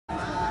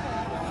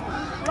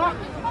I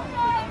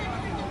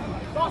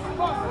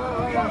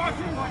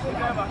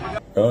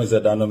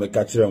said, I know me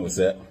catch them with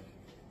that.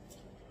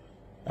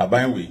 A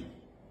byway.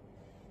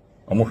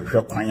 I'm going to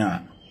shop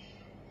Kanya.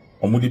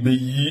 I'm going to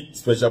be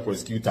special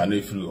prosecutor and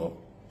if you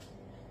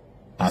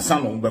are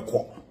son on the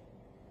court.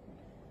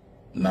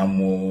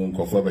 Namu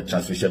confer a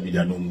chance to share with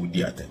no mood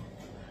theatre.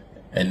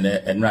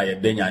 And I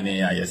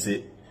then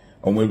say,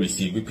 I will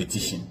receive a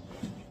petition.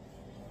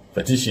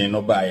 Petition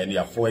no by and they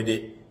afford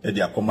it, they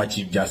are former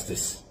Chief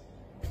Justice.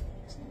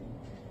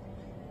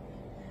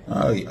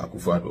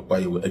 Akufo Addo, why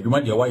you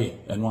demand your way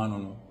and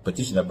one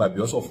petition about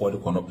also for the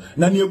corner.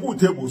 None your good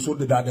table so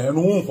that they are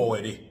no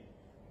forward.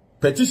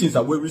 Petitions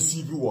are will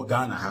receive you or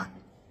Ghana.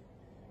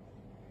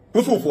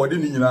 Also for the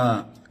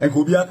Nina and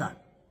Kubiaka.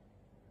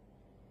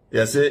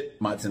 Yes,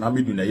 Martin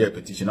Amidu na year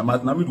petition.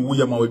 Martin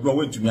Amidu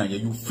went to me and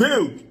you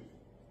failed.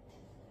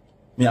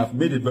 Me, I've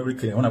made it very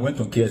clear when I went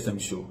on KSM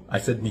show. I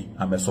said,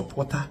 I'm a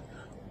supporter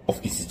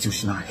of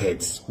institutional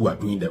heads who are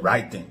doing the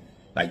right thing,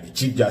 like the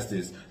Chief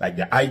Justice, like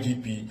the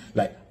IGP,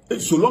 like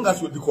so long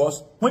as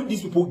because when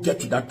these people get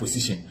to that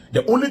position,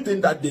 the only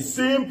thing that the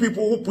same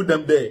people who put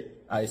them there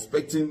are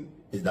expecting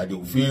is that they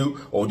will fail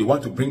or they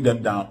want to bring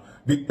them down.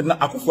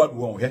 Akufo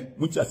Addo here,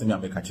 much as me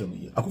America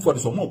here. Akufo Addo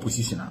is more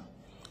positioner.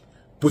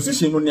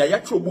 Position on the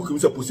actual book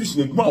is a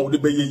position in one of the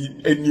bay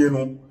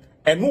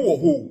and no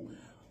who.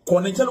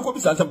 Connected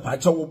copies and some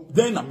patch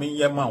then I mean,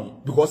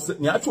 because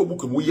the actual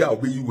book we are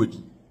be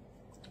ready.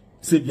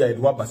 Say the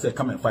idea say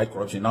come and fight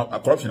corruption now. A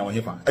corruption on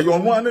here. And you are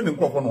one and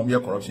on mere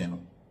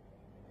corruption.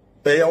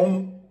 It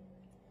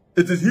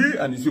is he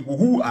and his people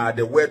who are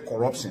the word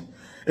corruption.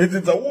 It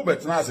is a woman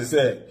as I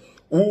say,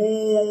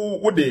 who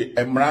would the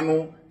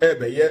Emrano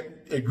ever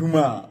yet a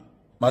Guma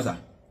Maza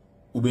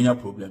Ubenya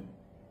problem.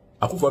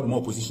 Akufo Addo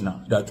more position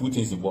now. There are two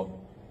things involved.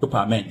 The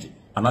parliament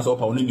and that's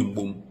all only in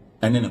boom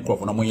and then a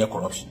crop on a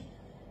corruption.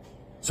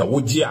 So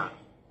Wojia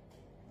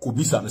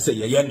Kubisa and say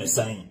yeah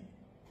sign.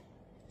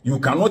 You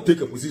cannot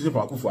take a position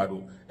for Akufo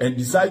Addo and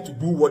decide to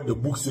do what the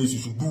book says you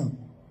should do.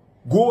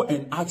 Go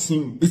and ask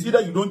him. It's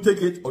either you don't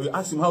take it or you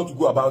ask him how to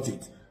go about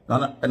it.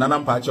 And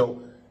I'm patcho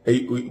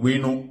we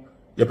know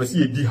you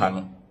perceive a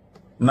dihano.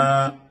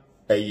 Na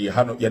a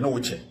hano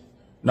yanoche.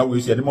 Now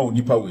we see animal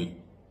nipa way.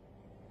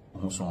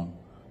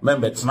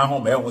 Remember, it's not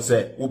home. I will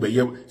say,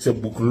 Obey, say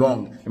book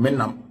long, and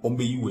men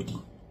obey you ready.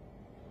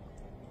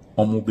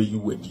 Obey you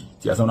ready.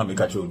 There's no make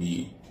a show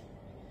the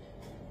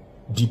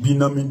DB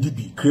namin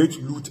DB,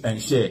 create, loot,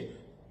 and share.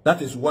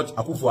 That is what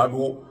Akufo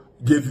Addo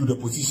gave you the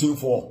position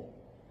for.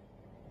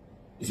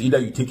 It's either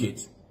you take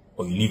it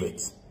or you leave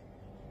it.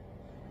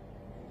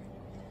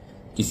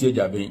 Kissi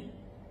Jabe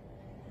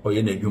or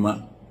Yene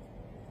Juma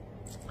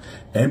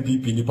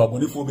MPP ni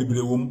pabonifo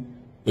bebrewum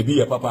ebi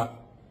ye papa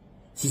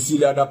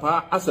Cecilia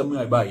Dapa asemu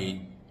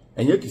abaye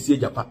enye Kissi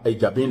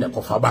Jabe na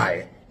kofa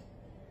bae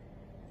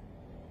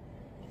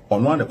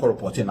ono an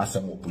reporting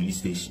asemu police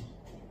station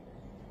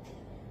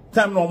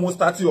time no almost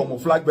start your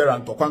flag bearer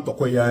and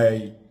tokwa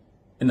ya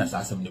na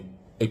asem ne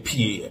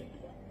epie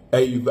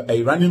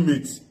a running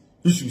mate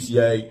issues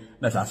ya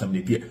na asem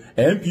ne epie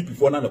MPP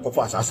for na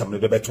kofa asem ne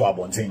be beto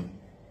abonten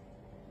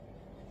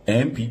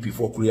MPP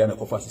for Korea na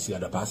kofa Cecilia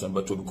Dapa asem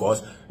beto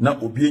because na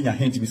obi enya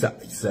hint bi sa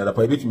Cecilia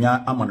Dapa betumi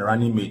am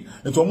running mate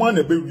nto mo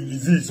na be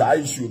release sa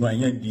issue no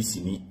anya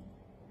DC ni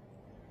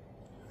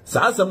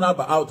sa asem na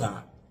ba out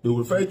they will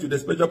refer to the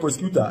special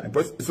prosecutor and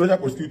special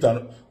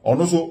prosecutor or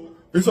also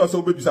it's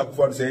also baby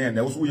Akufo Addo saying and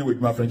also we with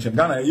my friend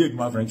Ghana here with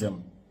my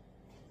friend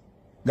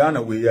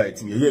Ghana we here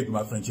it me here with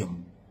my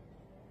friend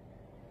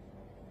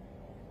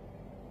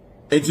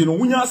and you know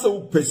when you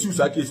say pursue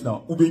that case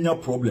now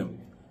ubenya problem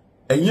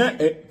and yeah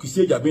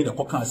Kissi Jabe na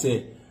koka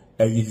say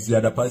is the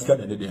other pastor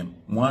than them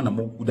mo na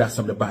mo da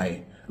some the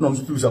buy no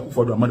so people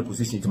Akufo Addo man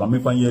position to ma me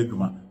fan here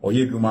adwuma or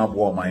here adwuma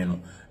abo man no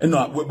and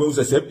no we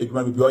say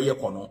adwuma be oye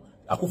kono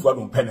Akufo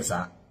Addo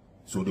penisa.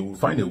 So they will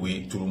find a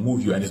way to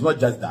remove you. And it's not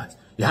just that.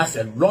 It has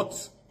a lot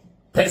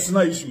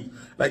personal issues.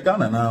 Like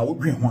Ghana now, we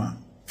bring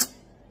one.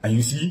 And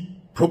you see,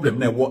 problem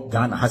now what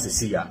Ghana has to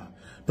say.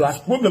 Plus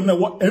problem now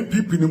what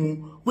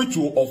MPP, which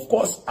will of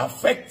course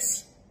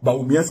affect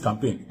Bawumia's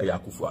campaign.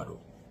 Akufo Addo.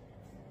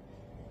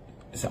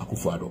 It's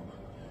Akufo Addo.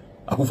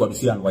 Akufo Addo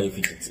see and why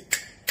fit it.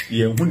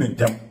 Ye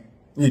hunentem.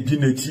 Ye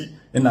dinechi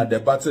in a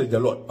debate the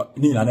Lord.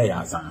 Ni na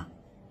ya san.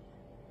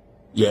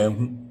 Ye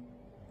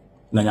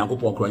na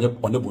Yankopon kronye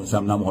on the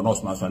bonsam na mo no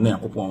sma so na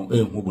Yankopon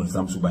hu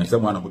bonsam suban se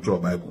mo na botro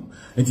Bible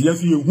enti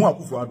yesu ye hu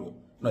Akufo Addo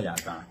no ya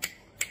ta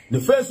the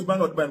first suban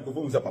not ban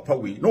ko say papa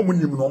we no mo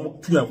nim no mo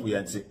tuanfo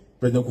ye nti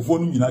president Akufo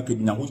no nyina ka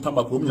binya ho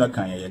tamba ko nyina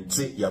kan ye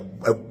nti ya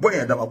boy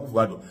ya da Akufo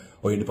Addo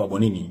o ye nipa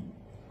bonini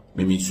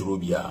me suro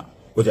bia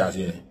o ja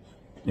se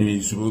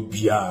me suro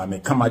bia me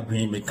kama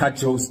green me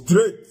catch you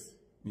straight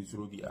me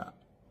suro bia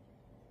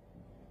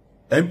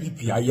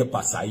MPP aye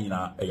pasai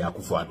na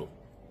Akufo Addo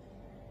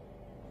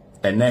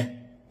ene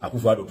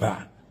Akufo Addo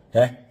pa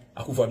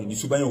Akufo Addo ni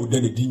suban o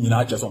de di nyina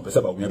ache so pese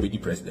ba wo be di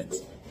president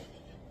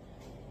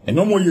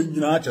eno mo ye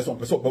nyina ache so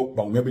pese ba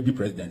wo be di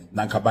president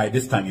na nka by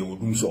this time ye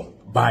wodum so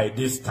by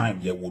this time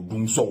ye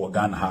wodum so wo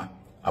Ghana ha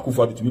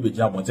Akufo Addo to me be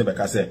jam bonte be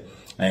ka say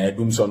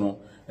dum so no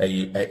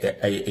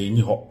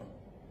ni ho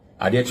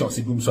ade che o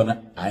se dum so na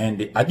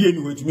ayende ade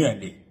eni we to me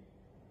ende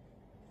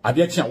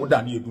ade che wo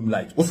da na edum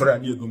light wo soro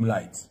na edum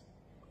light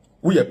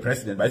we are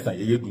president by say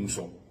ye dum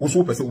so wo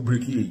so person wo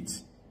break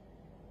it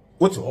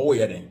what ho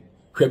ye den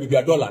hwe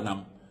bibia dollar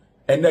nam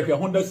and hwe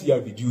Honda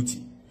CRV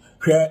duty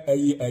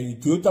hwe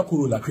Toyota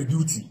Corolla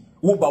duty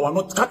wo ba wa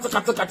no kata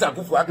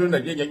Akufo Addo na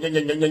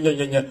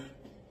nye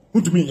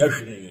utumi ya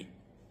hwe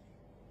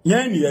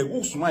yan ne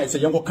wo suma say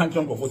yan go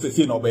country go for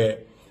say na obe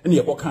and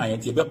ye go kan yan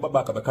ti be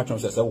baba ka be country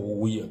say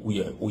we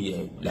are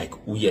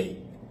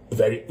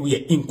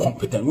very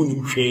incompetent we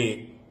nim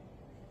hwe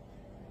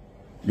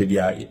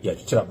Lydia ya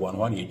chira bo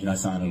no ye gina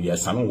san ya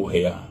san wo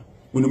he ya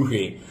unim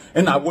hwe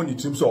and I want the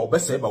team so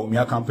obese ba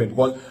Bawumia campaign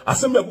because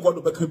assembly Akufo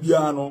Addo beka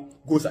bia no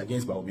goes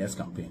against Bawumia's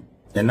campaign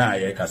and na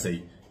ye ka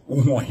say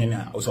wo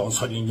hena o so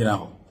nsodin gina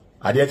ho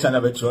ade cha na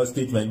be trust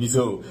statement bi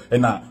so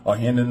and na o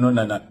hena no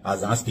na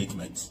as a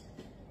statement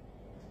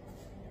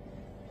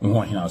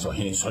wo hena so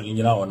hena nsodin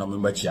gina ho na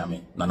member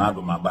chiame na na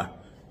do maba.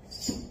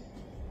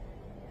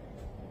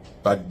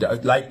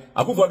 But like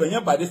Akufo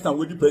Addo by this time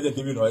with the president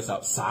even know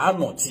sa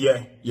not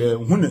here ye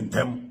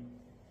hunentem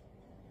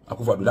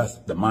Akufo Addo, that's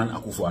the man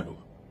Akufo Addo.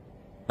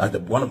 That's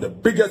one of the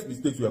biggest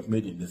mistakes we have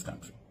made in this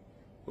country.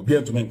 We be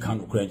able to make can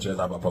Ukraine chairs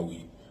about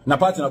we. Na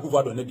party Akufo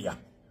Addo ne dia.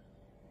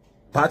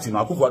 Party no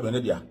Akufo Addo ne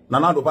dia.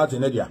 Nanado party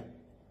ne dia.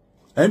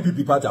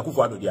 MPP party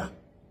Akufo Addo dia.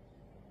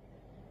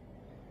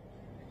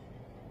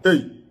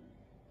 Hey.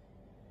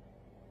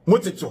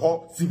 Mote to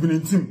ho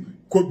 17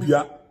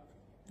 Kobia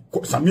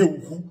Samia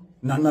Uku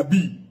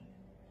Nanabi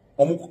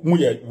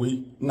Omuye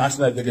we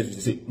national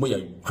executive say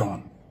moya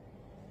John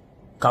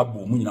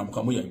Kabo Munyam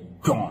Kamoya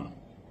John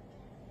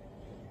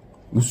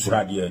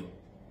Musradie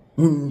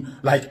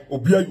like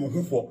Obia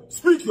you for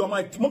speak your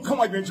mind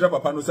come again to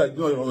Papa no say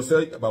no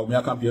say about me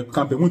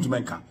campaign to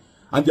menka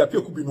and the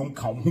appeal could be no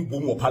count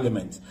who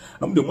parliament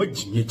I'm the more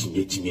jinye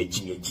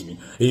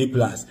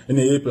A+ and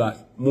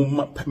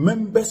A+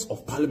 members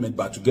of parliament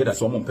but together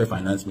someone pay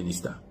finance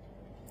minister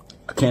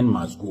Ken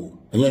must go.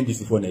 And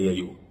this is for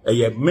you.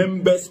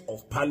 Members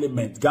of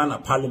parliament, Ghana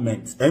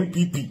parliament,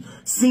 MPP,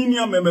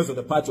 senior members of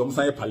the party,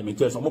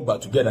 parliamentarians, some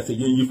about together say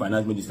you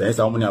finance minister, yes,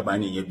 how many are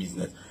buying in your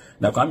business.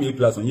 Now come here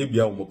plus on your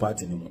beer or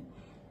party anymore.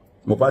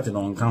 Mo party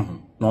no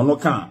can no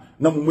can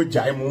no mo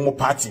jai mo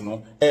party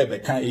no ever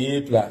can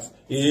A+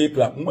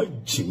 mo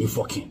Jimmy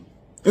fucking.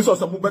 And so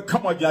some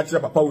come out there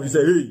papa will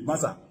say, hey,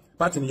 massa,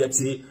 party yet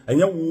say, and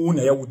you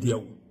won't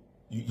deal.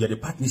 You're the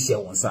party share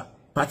one sir.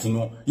 Party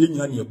no, ye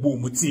nyanya bo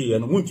muti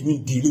and won't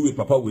mean deal with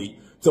papa way.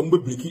 Some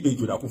break it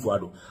with Akufo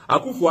Addo.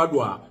 Akufo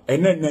Addo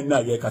and then na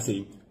ye ka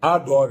say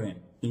adoring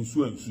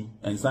insu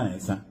and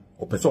science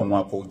or person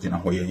one called Jina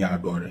Hoya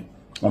adoring.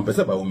 One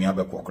person by Bawumia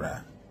be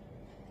kokra.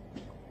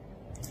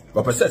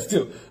 But person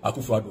still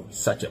Akufo Addo is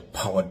such a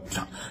power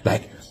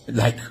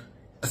like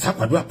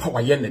Sakwadua power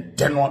yen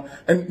den one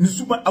and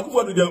Nisuba Akufo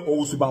Addo there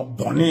also about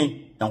bonnet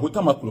and what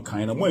tamakulu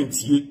kind of more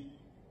intie.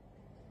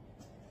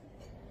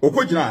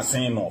 Okojina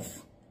saying off.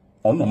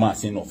 On no man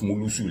saying off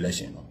Mulusu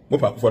election. No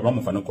Akufo Addo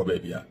mfa no ko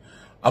bia.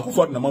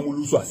 Akufo Addo na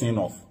Mulusu are saying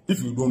off.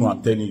 If you don't know,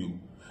 I'm telling you.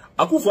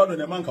 Akufo Addo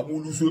na man ka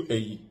Mulusu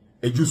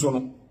ejuso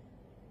no.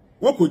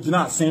 Wo ko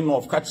gina saying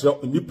off catch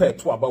nipa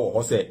to aba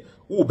wo say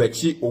wo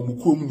bechi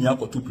omukrom ni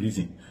akoto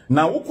prison.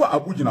 Na wo ko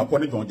abugina po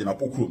ne jonjina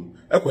po krom.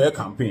 Ekoye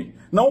campaign.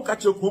 Na wo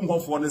catch krom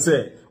hofo ne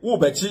say wo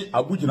bechi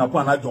abugina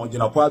po na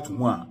jonjina po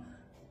atumu a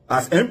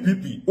as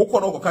MPP,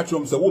 Okoro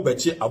Catchum say, wo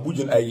bechi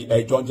Abujin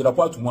a John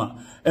Jinapo to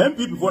one.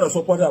 MPP for the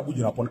support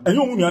Abujinapo, and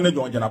you munyan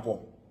John Jinapo.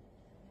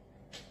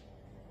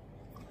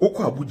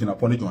 Oko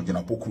Abujinapo, John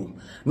Jinapo Krum.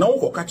 Now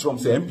Oko Catchum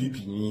say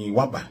MPP ni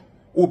Waba,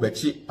 O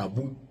bechi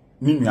Abu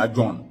Nimia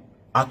John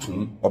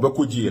Atum,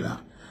 Obeko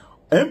Jila.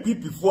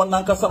 MPP for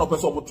Nankasa of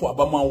person to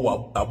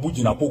Abama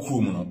Abujinapo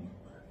Krum.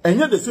 And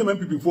yet the same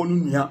MPP for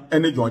Numia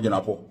and John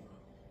Jinapo.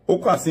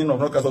 Oka sin of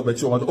Rockers of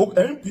Bechi want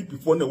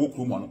MPP for the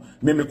Wokrumano,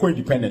 may me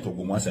independent of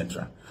Gomwa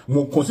Central.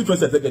 More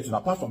constituency executive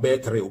apart from Bear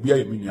Tray, be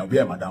a minion, be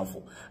a madam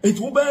for. It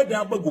will bear the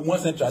Abba Gomwa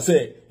Central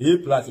say, A+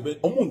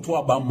 Omun to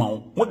Abba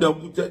Mount, what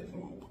the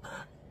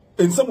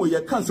in some way,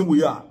 you can't say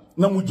we are.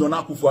 Namu John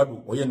Akufo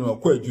Addo, or you know,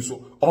 quite you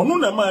so. Or no,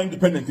 man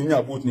independent in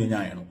your vote.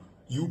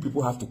 You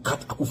people have to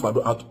cut Akufo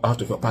Addo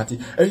out of your party,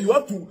 and you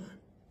have to.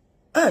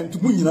 And to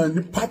bring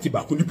the party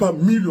back, to depart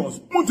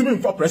millions, multi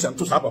for pressure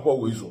to Sabah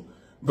always.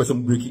 But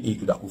some breaking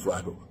aid with Akufo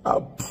Addo.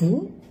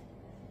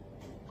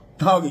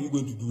 How are you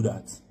going to do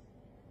that?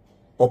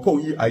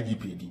 Upon you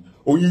IGPD,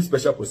 or you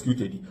special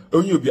prosecutor,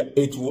 or you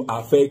it will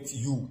affect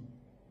you,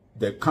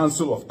 the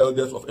Council of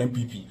Elders of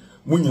MPP.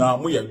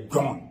 Munya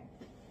gone.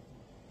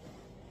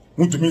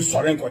 Want to mean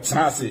sorry for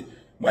chance.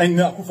 When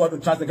Akufo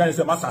Addo chance, the guy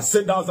say, "Master,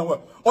 sit down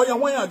somewhere." Oh, you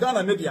want Ghana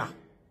Nedia?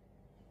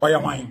 Oh, you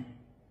wine.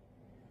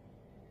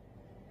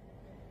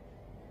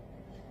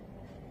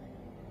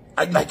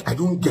 I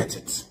don't get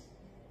it.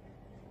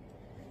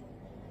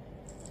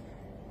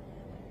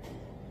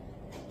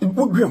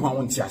 What do you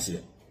want to say?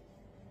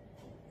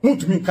 Not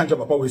to me, can't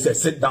papa will say,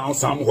 sit down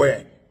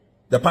somewhere.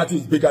 The party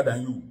is bigger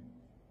than you.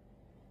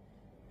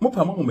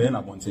 Mopa mo me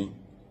na bonten.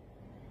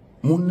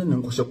 Mon ne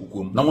nkoshe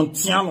kukom. Na mon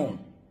tia no.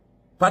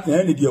 Party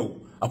na ne dia o.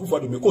 Akufo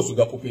Addo me ko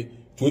Sugar Kope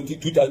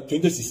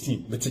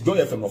 2016. Me te joy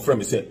FM no frame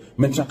me say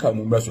mention ka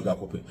mo mra Sugar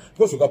Kope.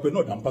 Because Sugar Kope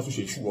no dan paso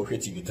she shoe o hwe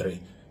TV3.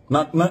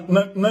 Na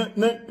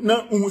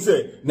uhu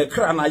say ne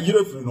kra na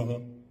yire firi no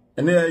ho.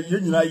 Ene ye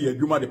nyina ye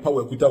adwuma de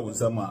power kuta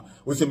wonsama.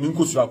 O say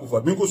minko sura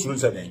Akufo. Minko sura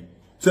say den.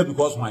 Say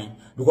because why?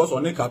 Because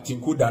on Captain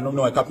Kuda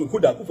no Captain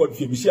Kuda Akufo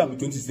Addo me share me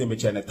 2016 me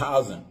chene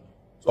 1000.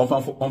 On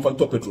fan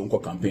top petrol nko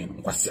campaign.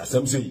 Nko si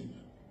asem say.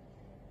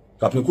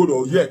 Captain Kuda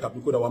o ye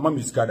Captain Kuda wa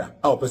mama skada.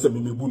 A o pese me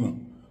mebu no.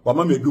 Wa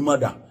mama adwuma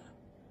da.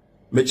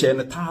 Me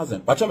chene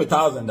 1000. Pacha me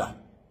 1000 da.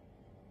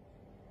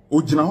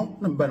 O jina ho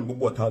na mba no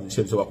 1000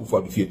 share say Akufo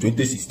Addo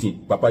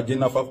 2016. Papa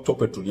jina fa top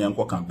petrol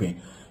nko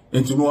campaign.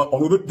 Enti no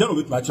on obi dan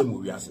obi ma che mo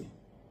wiase.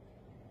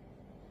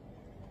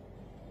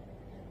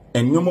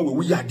 And no more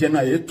we are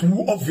then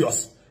too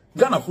obvious.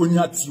 Ghana for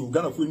nya ti o,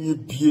 Ghana for nya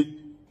bie.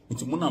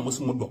 Nti mo na mo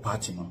se mo do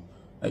party no.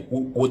 Like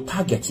we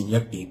targeting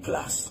here A+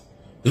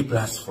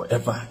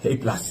 forever, A+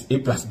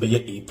 be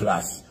A+.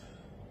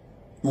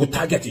 We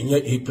targeting here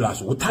A+.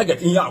 We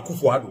targeting here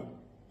Akufo Addo.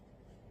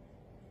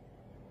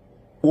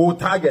 We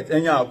target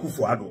enya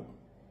Akufo Addo.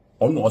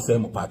 Ono say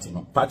mo party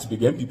no. Party be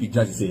MPP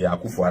just say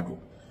Akufo Addo.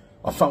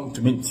 I found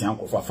to mean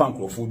Tianko, I found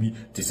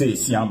Krofobi to say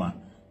Siama.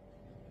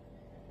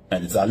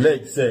 And it's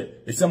alleged, say,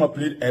 Isama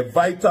played a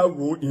vital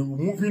role in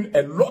removing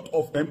a lot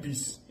of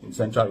MPs in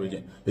Central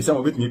Region.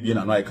 Isama with me being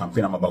another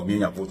campaign about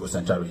being a vote for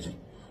Central Region.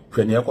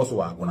 Kwame Aplus,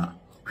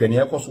 Kwame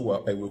Aplus,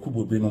 a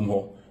Kubo be no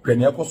more.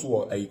 Kwame Aplus,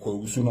 a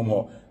Kosu no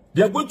more.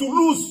 They are going to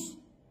lose.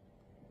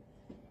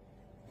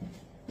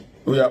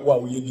 We are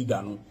what we did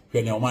done.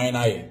 Kwame Omai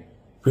na ye.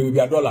 Kwame be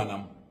 $1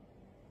 nam.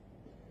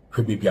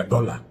 Kwame be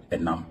 $1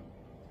 and nam.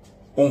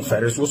 On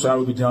fįres so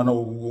so we be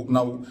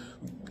now.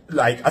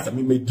 Like as I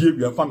me give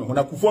you family when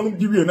Akufo no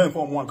give you na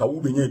inform one ka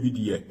wo benya bi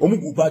die o mu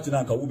gu party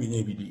na ka wo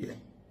benya bi die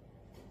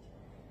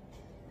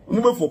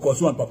mo be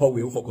focus on papa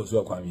we focus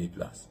on Kwame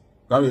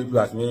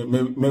Aplus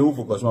me wo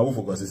focus on wo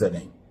focus say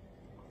den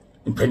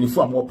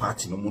impenifo am wo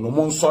party no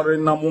mo nsore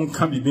na mo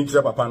nka bi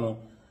ntire papa no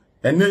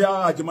enne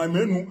ya agema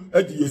menu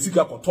adi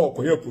yesika koto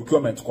ko ye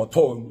procurement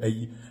koto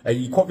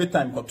ayi covid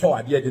time koto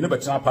ade de ne be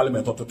chana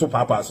parliament to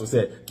papa so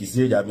say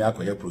Kissi ya me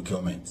akoye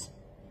procurement.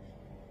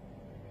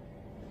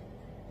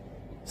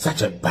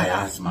 Such a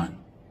biased man.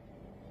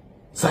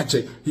 Such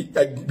a we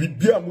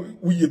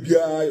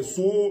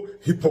so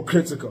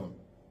hypocritical.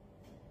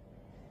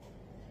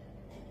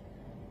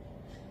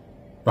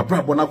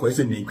 Papa bona ko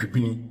ese ne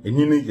nkwipini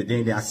eni ne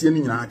yeden de ase ni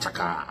nyina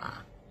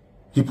chaka.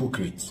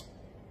 Hypocrite.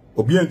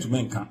 Obi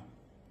antume nka.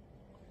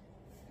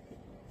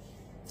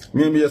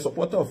 Me be a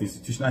supporter of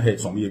institutional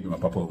heads some year be my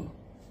papa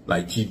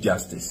like Chief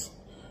Justice,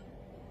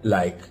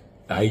 like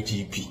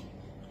IGP,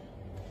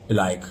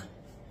 like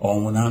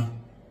Owner.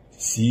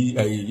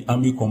 See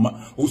Army Command.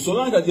 So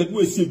long as you do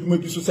a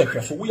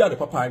CDM, so we are the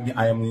papa.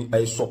 I am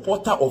a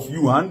supporter of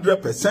you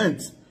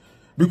 100%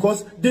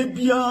 because they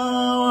be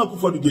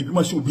for the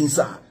game should be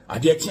inside. I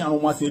did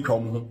no more say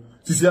come.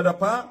 Sisi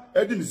adapa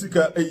edi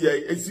nisika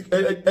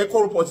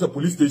a report the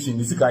police station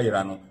nisika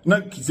irano.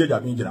 Na Kissi ya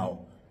bin jina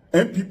o.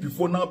 MPP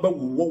for now be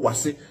wo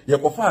wase ye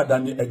ko fa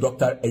dan a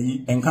doctor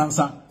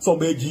enkansa so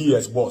be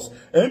GS boss.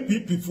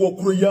 MPP for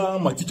kroya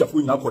ma teacher for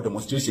ina for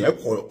demonstration e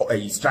ko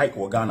strike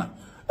o Ghana.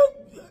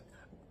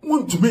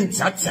 Want to mean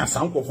Tatia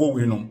Sanko for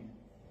Winum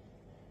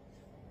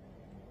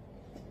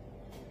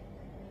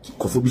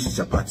Kofobi is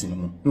a party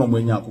no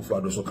when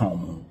Akufo Addo so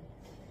come.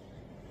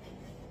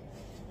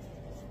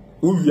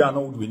 We are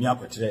not with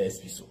Yakotre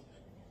SPSO.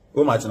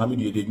 Oh, my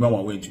Tanami did no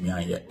one went to me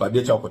here, but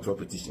they talk about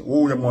petition.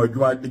 Oh, you're more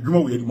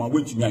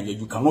went to me here.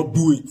 You cannot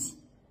do it.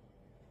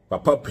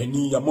 Papa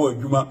Penny, your more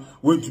Juma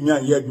went to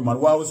me here. You might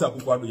was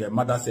Akufo Addo your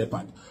mother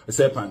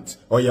serpent,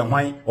 or your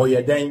wine, or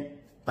your dame.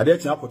 I dare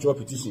to put your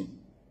petition.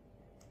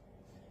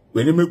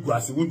 When you make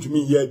grass, won't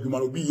me here, you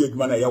might be here, you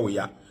might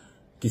ya.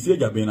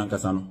 Kissi ya ben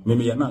ankasano,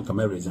 meme ya na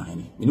nka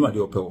resign. Minima de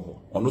opewo.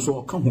 Ono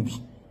so ka ho bi.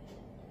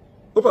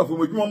 Opa fo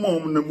medwuma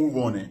mom na move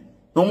on e.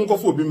 Na omo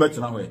kofo obi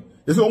mbetena ho e.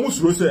 Ese omo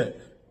suro se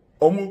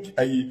omo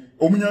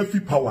nya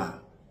fi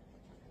power.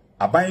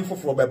 Aban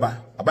foforo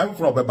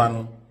beba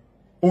no.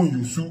 On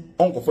yusu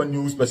on kofo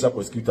new special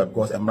prosecutor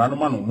because emra no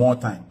man more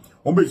time.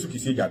 On be yusu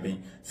Kissi ya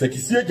ben. Se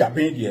Kissi ya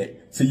ben de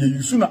se ye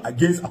yusu na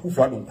against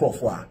Akufo Addo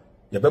nkrofo a.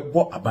 Ye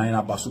bebo aban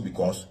na baso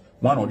because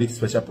one of the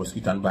special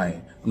prosecutor by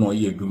no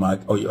ye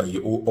agreement or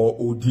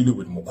dealing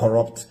with more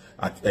corrupt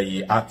at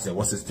a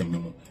what system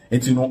no.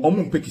 And you know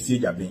omo pe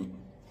Kissi ya ben.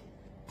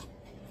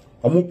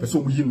 Omo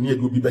person we yin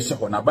do bi be she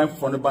na ban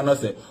for no banner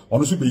say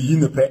ono so be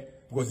yin pe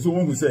because so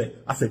who say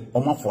I said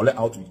omo fall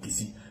out with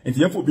Kissi. And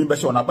you for be be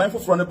she na ban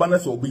for no banner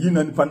say be yin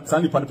na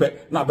sani pan pe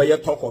na be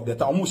talk of the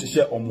time omo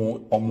share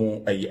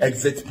omo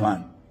exit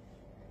plan.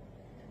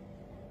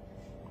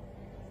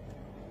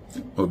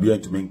 Obi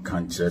to men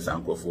can chess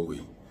and Akufo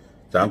we.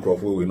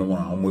 Akufo we no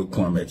more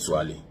Kwame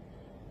Aplus.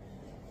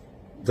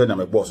 Then I'm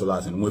a boss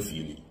last and more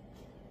feely.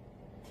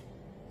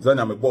 Then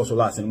I'm a boss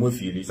last and more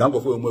feely.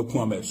 Akufo we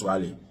Kwame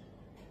Aplus.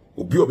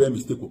 obi obe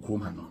mistake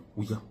okrom ha no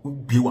wo ya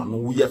obi wa no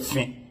wo ya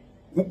fe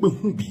wo be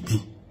hu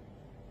bibi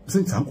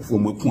since Akufo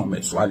maku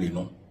ameso ale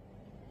no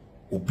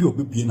obi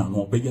obebie na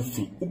no obeye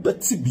fe wo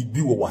beti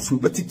bibi wo waso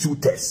beti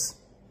tutors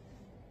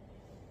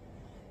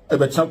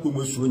ebe chanko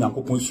mo suro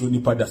Nyankopon suro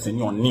nipa da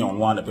seni onne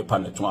onwo ana pepa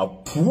ne to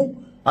apu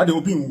ade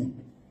obi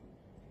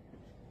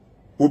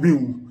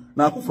wu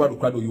na Akufo Addo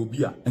kwado yo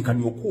obi a enka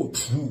ne okọ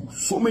true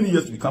so many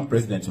years to become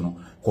president no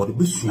ko de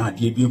besua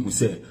ade bi hu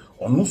se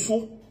ono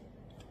so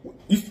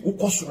if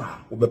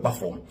ukosura obeba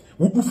form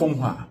wubu form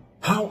ha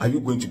how are you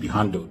going to be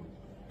handled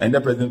and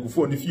the president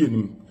Akufo ni fie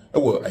nim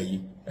ewo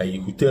ayi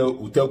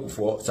hotel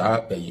Akufo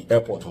sa ayi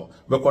airport ho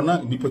be kona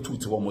bi petu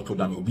ti ho moto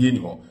da me obi eni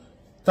ho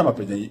tama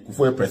president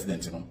Akufo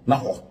president no na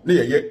ho na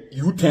ye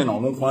U10 na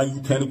ono kwa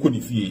U10 ko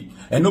ni fie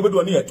and nobody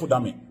one ye to da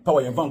me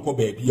power ye van ko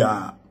ba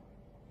bia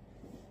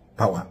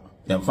power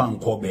ye van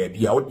ko ba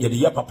bia ye de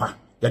ye papa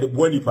ye de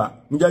boa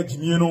nipa nga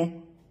ginie no